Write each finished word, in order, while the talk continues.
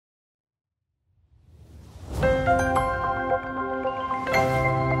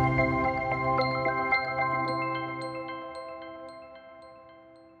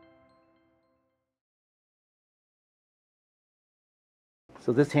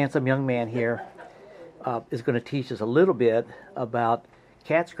So this handsome young man here is going to teach us a little bit about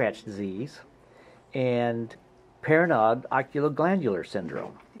cat scratch disease and Parinaud Oculoglandular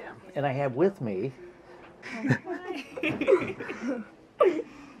Syndrome. And I have with me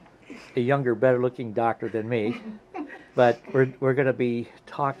a younger, better-looking doctor than me, but we're going to be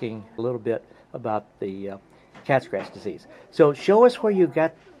talking a little bit about the cat scratch disease. So show us where you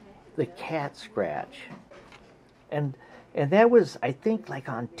got the cat scratch. And that was, I think, like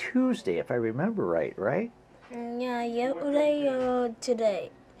on Tuesday, if I remember right? Yeah, yesterday or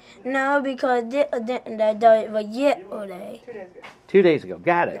today. No, because it was yesterday. 2 days ago.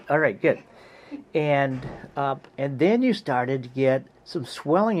 Got it. All right, good. And then you started to get some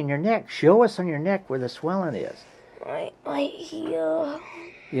swelling in your neck. Show us on your neck where the swelling is. Right here.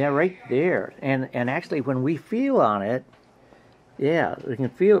 Yeah, right there. And actually, when we feel on it, yeah, we can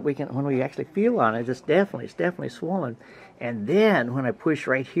feel it. When we actually feel on it, it's definitely swollen. And then when I push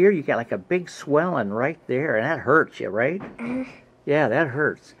right here, you got like a big swelling right there, and that hurts you, right? Mm-hmm. Yeah, that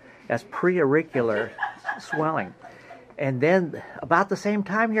hurts. That's preauricular swelling. And then about the same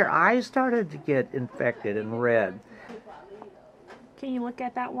time, your eyes started to get infected and red. Can you look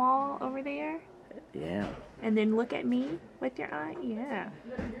at that wall over there? Yeah. And then look at me with your eye? Yeah.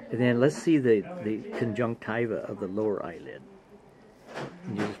 And then let's see the conjunctiva of the lower eyelid.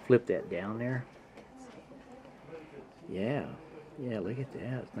 And you just flip that down there. Yeah, look at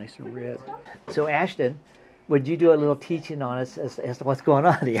that. It's nice and red. So Ashton, would you do a little teaching on us as to what's going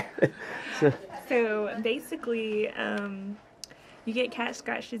on here? So basically, you get cat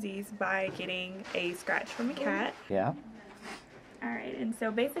scratch disease by getting a scratch from a cat. Yeah. All right, and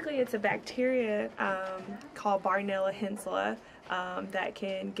so basically it's a bacteria called Bartonella hensela that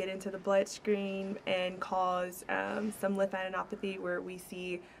can get into the bloodstream and cause some lymphadenopathy, where we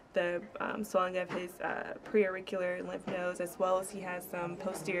see the swelling of his preauricular lymph nodes, as well as he has some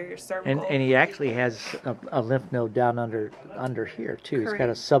posterior cervical. And he actually has a lymph node down under here too. Correct. He's got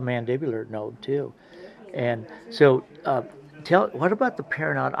a submandibular node too. And so what about the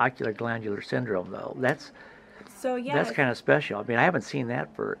Parinaud Oculoglandular Syndrome though? That's kind of special. I mean, I haven't seen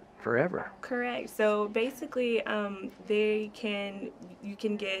that for forever. Correct. So basically, you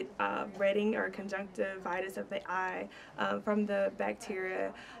can get redding or conjunctivitis of the eye from the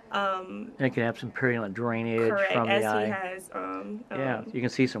bacteria. And it can have some purulent drainage from the eye. Correct, as he has. Yeah, you can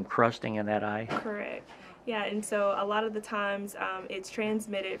see some crusting in that eye. Correct. Yeah, and so a lot of the times it's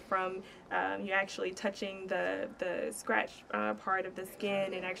transmitted from you actually touching the scratch part of the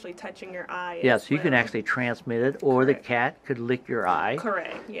skin and actually touching your eye. Yes, you can actually transmit it, or Correct. the cat could lick your eye.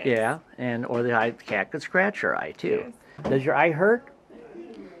 Correct. Yes. Yeah, or the cat could scratch your eye too. Yes. Does your eye hurt?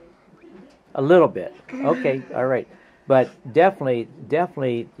 A little bit. Okay, all right. But definitely,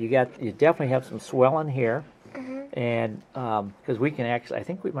 you definitely have some swelling here. And because we can actually, I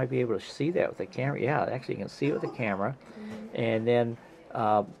think we might be able to see that with the camera. Yeah, actually, you can see it with the camera. And then,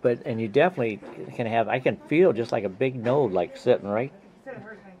 and you definitely can have. I can feel just like a big node, like sitting right.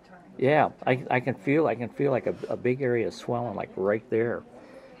 Yeah, I can feel like a big area of swelling, like right there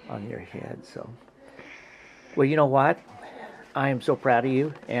on your head. So, well, you know what? I am so proud of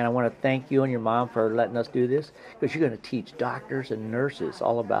you, and I want to thank you and your mom for letting us do this, because you're going to teach doctors and nurses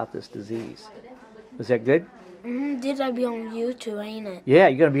all about this disease. Is that good? Did I be on YouTube, ain't it? Yeah,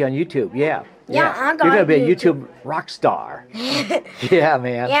 you're going to be on YouTube. Yeah. I got You're going to be a YouTube. YouTube rock star. Yeah,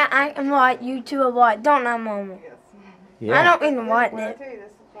 man. Yeah, I can watch YouTube, don't I, Mama? Yeah. I don't even watch it.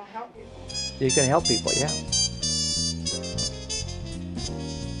 You can help people, yeah.